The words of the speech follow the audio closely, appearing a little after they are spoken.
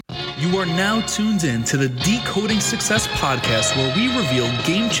You are now tuned in to the Decoding Success podcast, where we reveal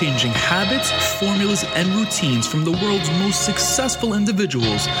game-changing habits, formulas, and routines from the world's most successful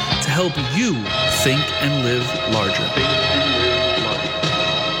individuals to help you think and live larger.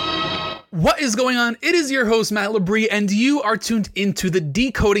 What is going on? It is your host, Matt Labrie, and you are tuned into the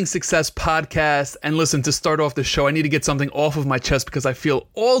Decoding Success podcast. And listen, to start off the show, I need to get something off of my chest because I feel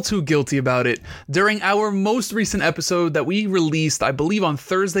all too guilty about it. During our most recent episode that we released, I believe on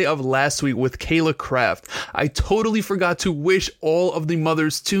Thursday of last week with Kayla Kraft, I totally forgot to wish all of the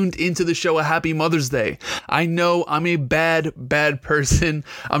mothers tuned into the show a happy Mother's Day. I know I'm a bad person.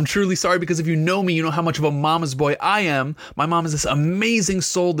 I'm truly sorry, because if you know me, you know how much of a mama's boy I am. My mom is this amazing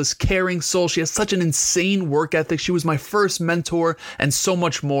soul, this caring soul. She has such an insane work ethic. She was my first mentor and so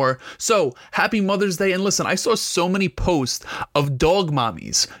much more. So happy Mother's Day. And listen, I saw so many posts of dog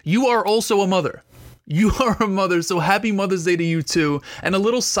mommies. You are also a mother. You are a mother, so happy Mother's Day to you too. And a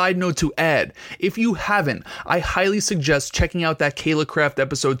little side note to add, if you haven't, I highly suggest checking out that Kayla Kraft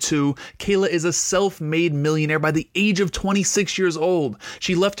episode 2. Kayla is a self-made millionaire by the age of 26 years old.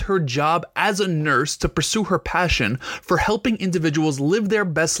 She left her job as a nurse to pursue her passion for helping individuals live their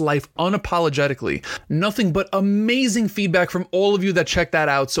best life unapologetically. Nothing but amazing feedback from all of you that checked that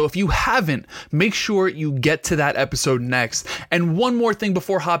out. So if you haven't, make sure you get to that episode next. And one more thing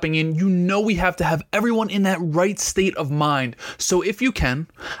before hopping in, you know we have to have everyone in that right state of mind. So if you can,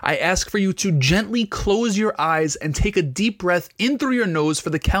 I ask for you to gently close your eyes and take a deep breath in through your nose for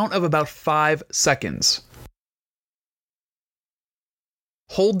the count of about 5 seconds.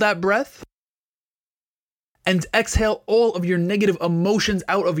 Hold that breath and exhale all of your negative emotions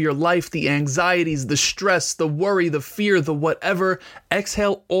out of your life, the anxieties, the stress, the worry, the fear, the whatever.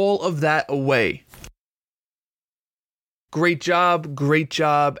 Exhale all of that away. Great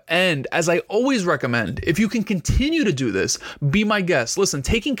job. And as I always recommend, if you can continue to do this, be my guest. Listen,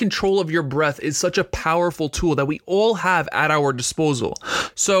 taking control of your breath is such a powerful tool that we all have at our disposal.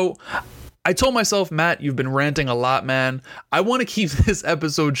 So I told myself, Matt, you've been ranting a lot, man. I want to keep this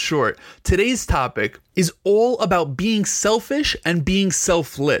episode short. Today's topic is all about being selfish and being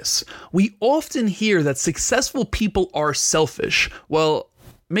selfless. We often hear that successful people are selfish. Well,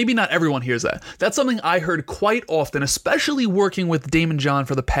 maybe not everyone hears that. That's something I heard quite often, especially working with Daymond John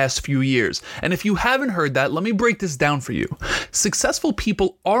for the past few years. And if you haven't heard that, let me break this down for you. Successful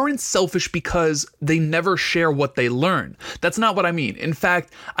people aren't selfish because they never share what they learn. That's not what I mean. In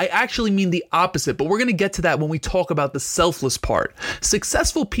fact, I actually mean the opposite, but we're going to get to that when we talk about the selfless part.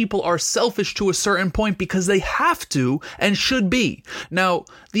 Successful people are selfish to a certain point because they have to and should be. Now,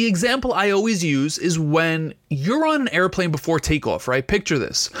 the example I always use is when you're on an airplane before takeoff, right? Picture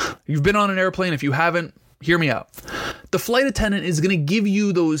this. You've been on an airplane. If you haven't, hear me out. The flight attendant is going to give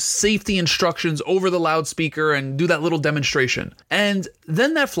you those safety instructions over the loudspeaker and do that little demonstration. And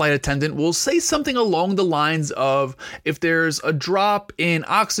then that flight attendant will say something along the lines of, if there's a drop in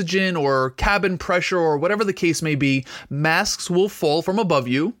oxygen or cabin pressure or whatever the case may be, masks will fall from above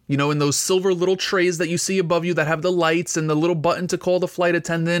you, you know, in those silver little trays that you see above you that have the lights and the little button to call the flight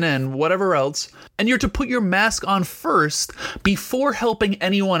attendant and whatever else. And you're to put your mask on first before helping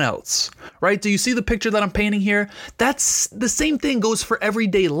anyone else, right? Do you see the picture that I'm painting here? That's the same thing goes for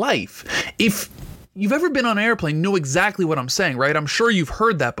everyday life. If you've ever been on an airplane, you know exactly what I'm saying, right? I'm sure you've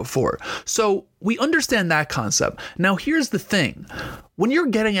heard that before. So we understand that concept. Now, here's the thing. When you're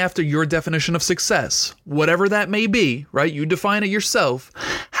getting after your definition of success, whatever that may be, right? You define it yourself.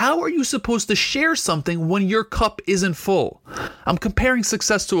 How are you supposed to share something when your cup isn't full? I'm comparing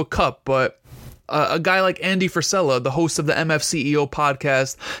success to a cup, but a guy like Andy Frisella, the host of the MFCEO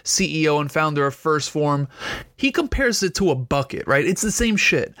podcast, CEO and founder of First Form, he compares it to a bucket, right? It's the same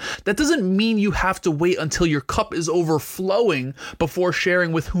shit. That doesn't mean you have to wait until your cup is overflowing before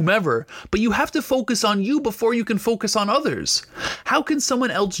sharing with whomever, but you have to focus on you before you can focus on others. How can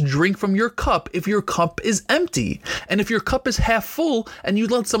someone else drink from your cup if your cup is empty? And if your cup is half full and you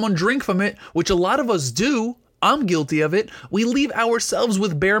let someone drink from it, which a lot of us do, I'm guilty of it, we leave ourselves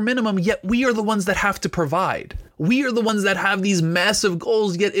with bare minimum, yet we are the ones that have to provide. We are the ones that have these massive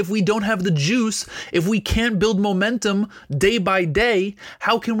goals, yet if we don't have the juice, if we can't build momentum day by day,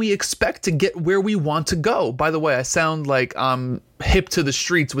 how can we expect to get where we want to go? By the way, I sound like I'm hip to the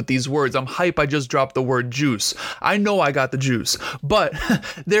streets with these words. I'm hype. I just dropped the word juice. I know I got the juice, but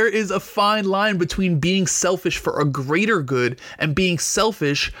there is a fine line between being selfish for a greater good and being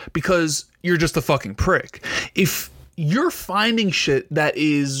selfish because you're just a fucking prick. If you're finding shit that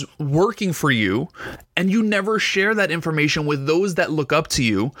is working for you and you never share that information with those that look up to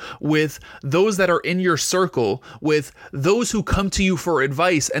you, with those that are in your circle, with those who come to you for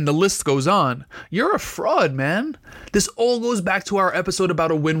advice, and the list goes on, you're a fraud, man. This all goes back to our episode about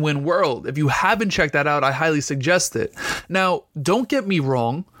a win-win world. If you haven't checked that out, I highly suggest it. Now, don't get me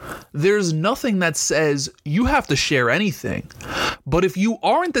wrong. There's nothing that says you have to share anything. But if you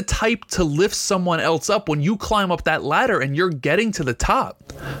aren't the type to lift someone else up when you climb up that ladder and you're getting to the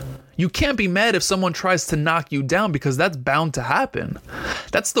top, you can't be mad if someone tries to knock you down, because that's bound to happen.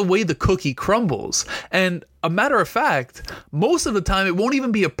 That's the way the cookie crumbles. And a matter of fact, most of the time it won't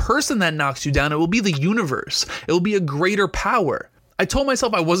even be a person that knocks you down. It will be the universe. It will be a greater power. I told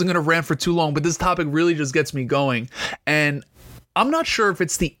myself I wasn't going to rant for too long, but this topic really just gets me going. And I'm not sure if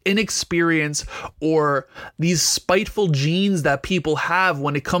it's the inexperience or these spiteful genes that people have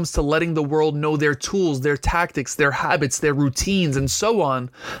when it comes to letting the world know their tools, their tactics, their habits, their routines, and so on.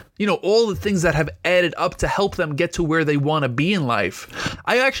 You know, all the things that have added up to help them get to where they want to be in life.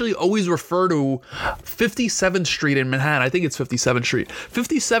 I actually always refer to 57th Street in Manhattan. I think it's 57th Street.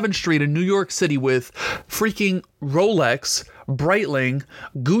 57th Street in New York City with freaking Rolex, Breitling,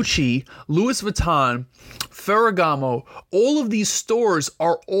 Gucci, Louis Vuitton, Ferragamo. All of these stores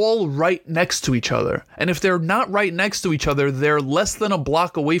are all right next to each other. And if they're not right next to each other, they're less than a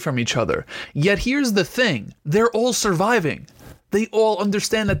block away from each other. Yet here's the thing, they're all surviving. They all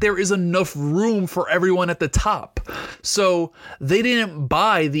understand that there is enough room for everyone at the top. So they didn't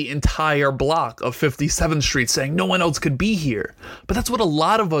buy the entire block of 57th Street saying no one else could be here. But that's what a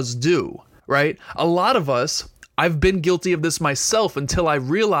lot of us do, right? A lot of us, I've been guilty of this myself until I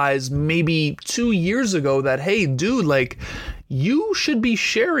realized maybe 2 years ago that, hey, dude, like, you should be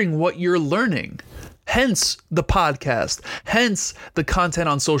sharing what you're learning. Hence the podcast, hence the content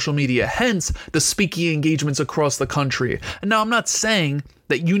on social media, hence the speaking engagements across the country. And now I'm not saying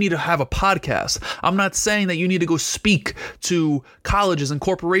that you need to have a podcast. I'm not saying that you need to go speak to colleges and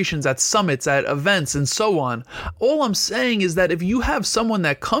corporations at summits, at events, and so on. All I'm saying is that if you have someone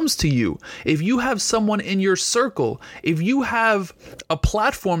that comes to you, if you have someone in your circle, if you have a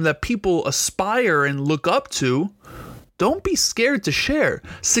platform that people aspire and look up to, don't be scared to share.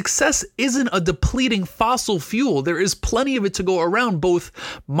 Success isn't a depleting fossil fuel. There is plenty of it to go around, both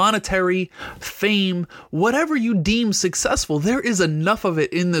monetary, fame, whatever you deem successful. There is enough of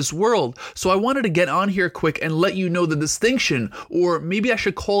it in this world. So I wanted to get on here quick and let you know the distinction, or maybe I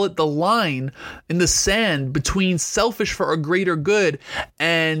should call it the line in the sand between selfish for a greater good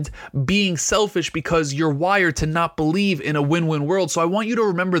and being selfish because you're wired to not believe in a win-win world. So I want you to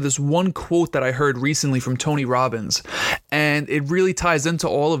remember this one quote that I heard recently from Tony Robbins. And it really ties into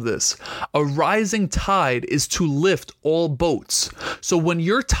all of this. A rising tide is to lift all boats. So when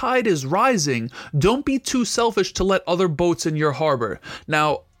your tide is rising, don't be too selfish to let other boats in your harbor.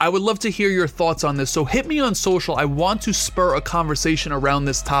 Now, I would love to hear your thoughts on this. So hit me on social. I want to spur a conversation around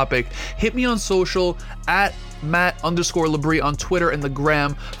this topic. Hit me on social at Matt_Labrie on Twitter and the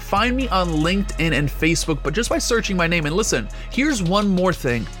gram. Find me on LinkedIn and Facebook, but just by searching my name. And listen, here's one more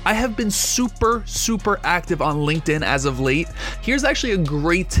thing. I have been super active on LinkedIn as of late. Here's actually a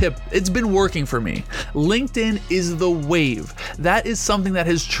great tip. It's been working for me. LinkedIn is the wave. That is something that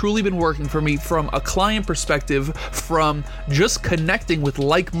has truly been working for me from a client perspective, from just connecting with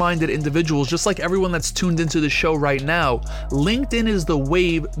like-minded individuals, just like everyone that's tuned into the show right now. LinkedIn is the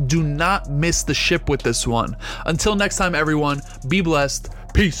wave. Do not miss the ship with this one. Until next time, everyone, be blessed.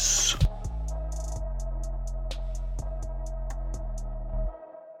 Peace.